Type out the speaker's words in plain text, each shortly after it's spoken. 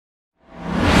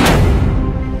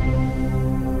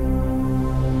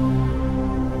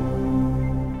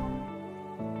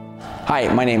Hi,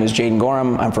 my name is Jaden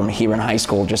Gorham. I'm from Hebron High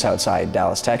School just outside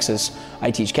Dallas, Texas. I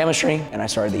teach chemistry and I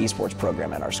started the esports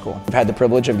program at our school. I've had the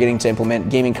privilege of getting to implement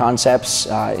gaming concepts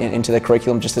into the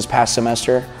curriculum just this past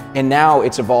semester. And now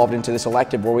it's evolved into this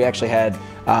elective where we actually had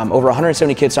over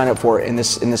 170 kids sign up for it in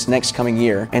this next coming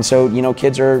year. And so,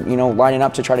 kids are, lining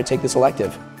up to try to take this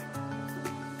elective.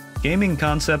 Gaming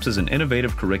Concepts is an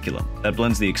innovative curriculum that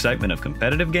blends the excitement of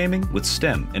competitive gaming with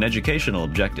STEM and educational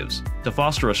objectives to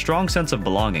foster a strong sense of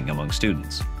belonging among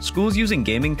students. Schools using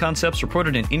gaming concepts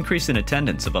reported an increase in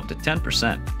attendance of up to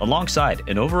 10%, alongside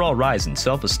an overall rise in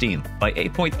self-esteem by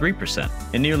 8.3%,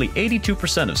 and nearly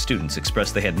 82% of students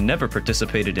expressed they had never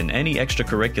participated in any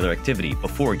extracurricular activity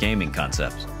before Gaming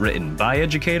Concepts. Written by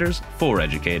educators, for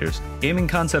educators, Gaming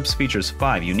Concepts features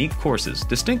 5 unique courses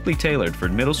distinctly tailored for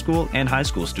middle school and high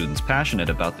school students passionate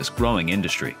about this growing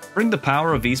industry. Bring the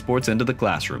power of esports into the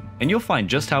classroom, and you'll find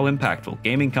just how impactful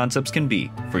Gaming Concepts can be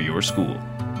for your school.